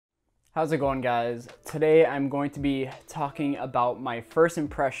How's it going, guys? Today I'm going to be talking about my first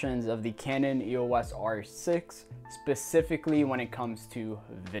impressions of the Canon EOS R6, specifically when it comes to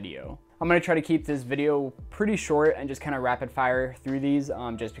video. I'm going to try to keep this video pretty short and just kind of rapid fire through these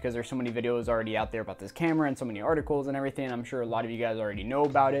just because there's so many videos already out there about this camera and so many articles and everything. I'm sure a lot of you guys already know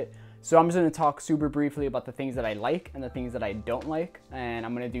about it. So I'm just going to talk super briefly about the things that I like and the things that I don't like, and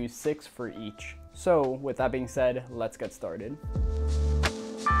I'm going to do 6 for each. So with that being said, let's get started.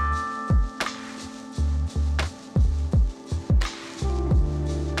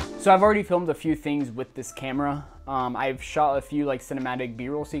 So I've already filmed a few things with this camera. I've shot a few like cinematic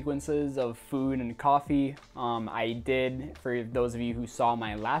B-roll sequences of food and coffee. I did, for those of you who saw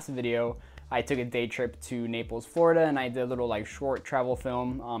my last video, I took a day trip to Naples, Florida, and I did a little like short travel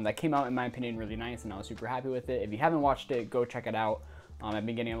film that came out, in my opinion, really nice, and I was super happy with it. If you haven't watched it, go check it out. I've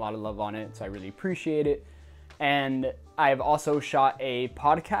been getting a lot of love on it, so I really appreciate it. And I've also shot a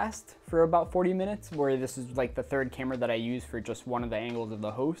podcast for about 40 minutes, where this is like the third camera that I use for just one of the angles of the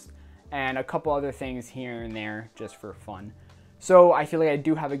host, and a couple other things here and there just for fun. So I feel like I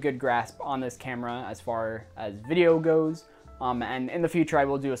do have a good grasp on this camera as far as video goes. And in the future, I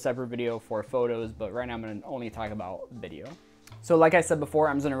will do a separate video for photos, but right now I'm gonna only talk about video. So like I said before,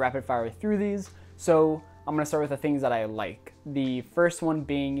 I'm just gonna rapid fire through these. So I'm gonna start with the things that I like. The first one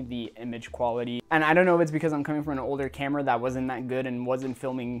being the image quality. And I don't know if it's because I'm coming from an older camera that wasn't that good and wasn't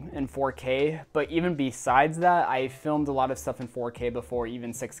filming in 4K, but even besides that, I filmed a lot of stuff in 4K before,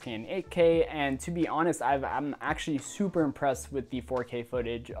 even 6K and 8K. And to be honest, I'm actually super impressed with the 4K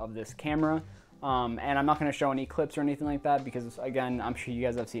footage of this camera. And I'm not gonna show any clips or anything like that because, again, I'm sure you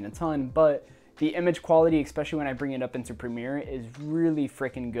guys have seen a ton, but the image quality, especially when I bring it up into Premiere, is really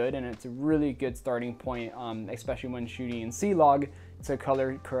freaking good, and it's a really good starting point, especially when shooting in C-Log to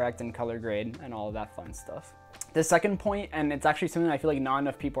color correct and color grade and all of that fun stuff. The second point, and it's actually something I feel like not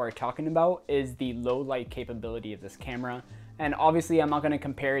enough people are talking about, is the low light capability of this camera. And obviously I'm not going to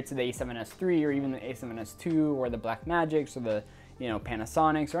compare it to the A7S III or even the A7S II or the Blackmagics or the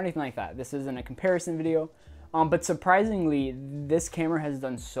Panasonics or anything like that. This isn't a comparison video. But surprisingly, this camera has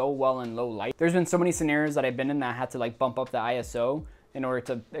done so well in low light. There's been so many scenarios that I've been in that I had to like bump up the ISO in order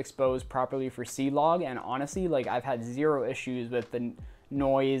to expose properly for C-Log, and honestly, like, I've had zero issues with the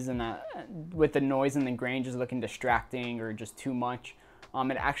noise and the grain just looking distracting or just too much.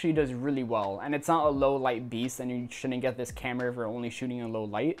 It actually does really well, and it's not a low light beast, and you shouldn't get this camera if you're only shooting in low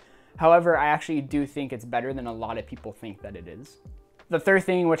light. However, I actually do think it's better than a lot of people think that it is. The third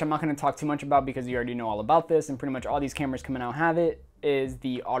thing, which I'm not going to talk too much about because you already know all about this, and pretty much all these cameras coming out have it, is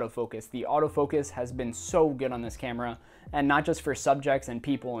the autofocus. The autofocus has been so good on this camera, and not just for subjects and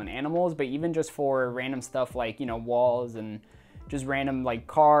people and animals, but even just for random stuff like, walls and just random like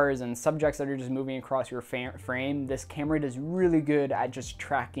cars and subjects that are just moving across your frame. This camera does really good at just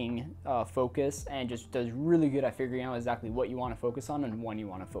tracking focus, and just does really good at figuring out exactly what you want to focus on and when you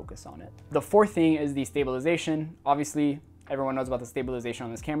want to focus on it. The fourth thing is the stabilization. Obviously, everyone knows about the stabilization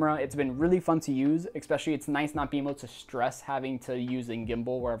on this camera. It's been really fun to use, especially it's nice not being able to stress having to use a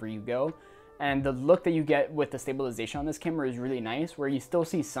gimbal wherever you go. And the look that you get with the stabilization on this camera is really nice, where you still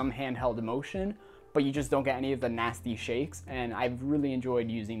see some handheld motion, but you just don't get any of the nasty shakes. And I've really enjoyed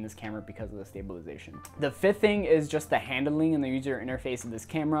using this camera because of the stabilization. The fifth thing is just the handling and the user interface of this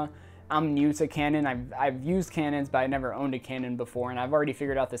camera. I'm new to Canon. I've used Canons, but I never owned a Canon before, and I've already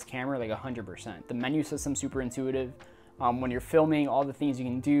figured out this camera like 100%. The menu system's super intuitive. When you're filming, all the things you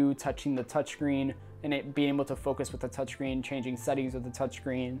can do, touching the touchscreen and it being able to focus with the touchscreen, changing settings with the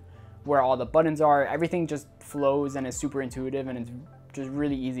touchscreen, where all the buttons are, everything just flows and is super intuitive, and it's just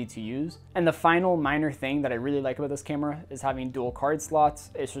really easy to use. And the final minor thing that I really like about this camera is having dual card slots.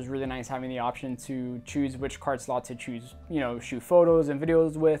 It's just really nice having the option to choose which card slot to choose, shoot photos and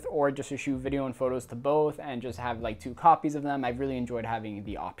videos with, or just to shoot video and photos to both and just have like 2 copies of them. I've really enjoyed having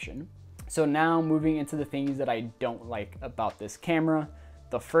the option. So now moving into the things that I don't like about this camera.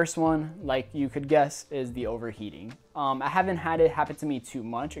 The first one, like you could guess, is the overheating. I haven't had it happen to me too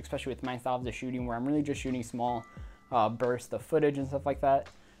much, especially with my style of shooting, where I'm really just shooting small bursts of footage and stuff like that.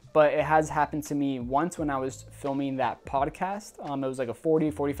 But it has happened to me once when I was filming that podcast. It was like a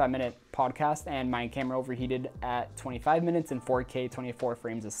 45 minute podcast, and my camera overheated at 25 minutes in 4K, 24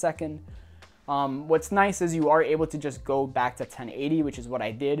 frames a second. What's nice is you are able to just go back to 1080, which is what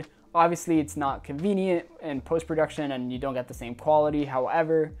I did. Obviously, it's not convenient in post-production and you don't get the same quality.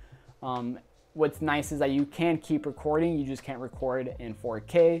 However, what's nice is that you can keep recording, you just can't record in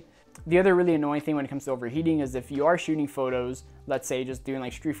 4K. The other really annoying thing when it comes to overheating is if you are shooting photos, let's say just doing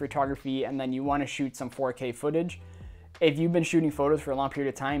like street photography, and then you want to shoot some 4K footage, if you've been shooting photos for a long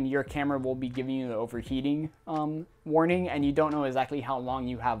period of time, your camera will be giving you the overheating warning, and you don't know exactly how long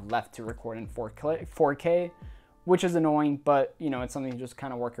you have left to record in 4K, which is annoying, but you know, it's something to just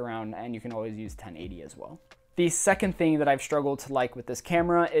kind of work around, and you can always use 1080 as well. The second thing that I've struggled to like with this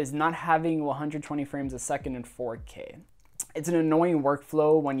camera is not having 120 frames a second in 4K. It's an annoying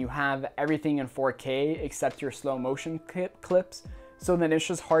workflow when you have everything in 4K except your slow motion clips. So then it's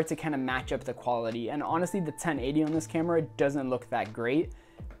just hard to kind of match up the quality. And honestly, the 1080 on this camera doesn't look that great,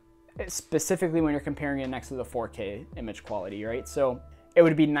 specifically when you're comparing it next to the 4K image quality, right? So it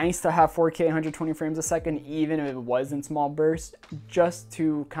would be nice to have 4K 120 frames a second, even if it was in small bursts, just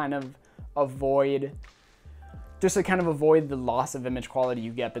to kind of avoid the loss of image quality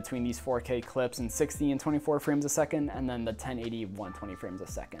you get between these 4K clips and 60 and 24 frames a second, and then the 1080 120 frames a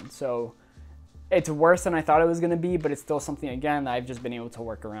second. So it's worse than I thought it was gonna be, but it's still something, again, that I've just been able to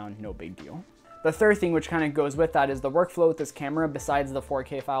work around, no big deal. The third thing, which kind of goes with that, is the workflow with this camera, besides the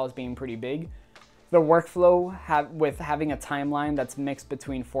 4K files being pretty big. The workflow with having a timeline that's mixed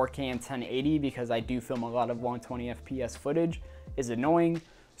between 4K and 1080, because I do film a lot of 120 FPS footage, is annoying.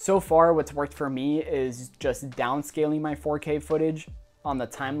 So far, what's worked for me is just downscaling my 4K footage on the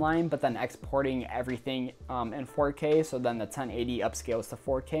timeline, but then exporting everything in 4K, so then the 1080 upscales to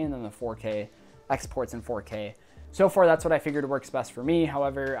 4K, and then the 4K exports in 4K. So far, that's what I figured works best for me.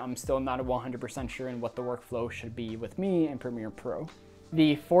 However, I'm still not 100% sure in what the workflow should be with me in Premiere Pro.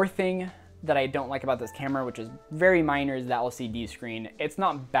 The fourth thing that I don't like about this camera, which is very minor, is the LCD screen. It's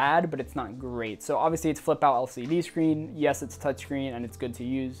not bad, but it's not great. So obviously it's flip out LCD screen. Yes, it's touchscreen and it's good to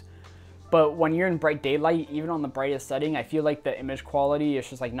use. But when you're in bright daylight, even on the brightest setting, I feel like the image quality is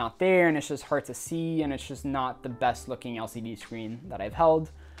just like not there, and it's just hard to see, and it's just not the best looking LCD screen that I've held.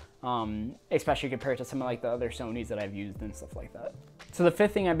 Especially compared to some of like the other Sonys that I've used and stuff like that. So the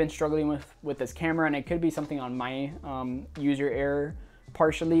fifth thing I've been struggling with this camera, and it could be something on my user error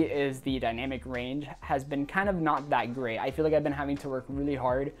partially, is the dynamic range has been kind of not that great. I feel like I've been having to work really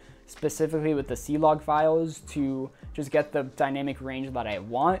hard, specifically with the C-Log files, to just get the dynamic range that I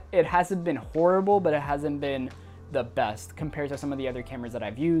want. It hasn't been horrible, but it hasn't been the best compared to some of the other cameras that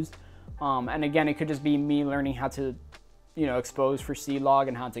I've used. And again, it could just be me learning how to, you know, expose for C-Log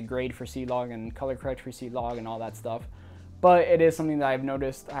and how to grade for C-Log and color correct for C-Log and all that stuff. But it is something that I've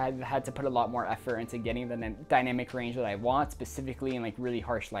noticed I've had to put a lot more effort into getting the dynamic range that I want, specifically in like really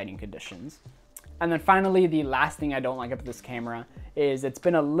harsh lighting conditions. And then finally, the last thing I don't like about this camera is it's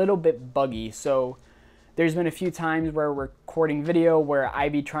been a little bit buggy. So there's been a few times where we're recording video where I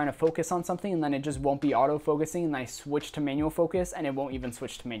be trying to focus on something and then it just won't be autofocusing, and I switch to manual focus and it won't even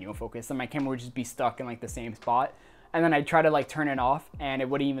switch to manual focus, and my camera would just be stuck in like the same spot. And then I'd try to like turn it off and it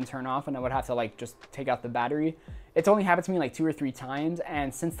wouldn't even turn off, and I would have to like just take out the battery. It's only happened to me like 2 or 3 times,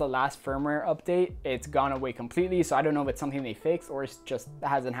 and since the last firmware update, it's gone away completely. So I don't know if it's something they fixed or it's just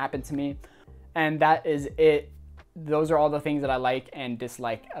hasn't happened to me. And that is it. Those are all the things that I like and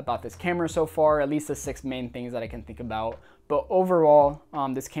dislike about this camera so far, at least the 6 main things that I can think about. But overall,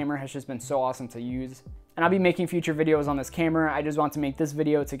 this camera has just been so awesome to use. And I'll be making future videos on this camera. I just want to make this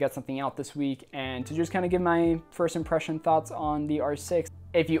video to get something out this week and to just kind of give my first impression thoughts on the R6.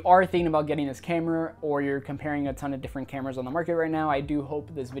 If you are thinking about getting this camera, or you're comparing a ton of different cameras on the market right now, I do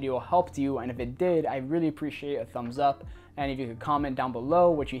hope this video helped you. And if it did, I really appreciate a thumbs up. And if you could comment down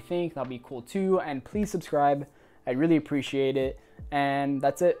below what you think, that'll be cool too. And please subscribe. I really appreciate it. And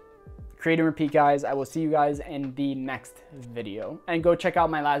that's it. Create and repeat, guys. I will see you guys in the next video. And go check out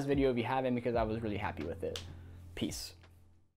my last video if you haven't, because I was really happy with it. Peace.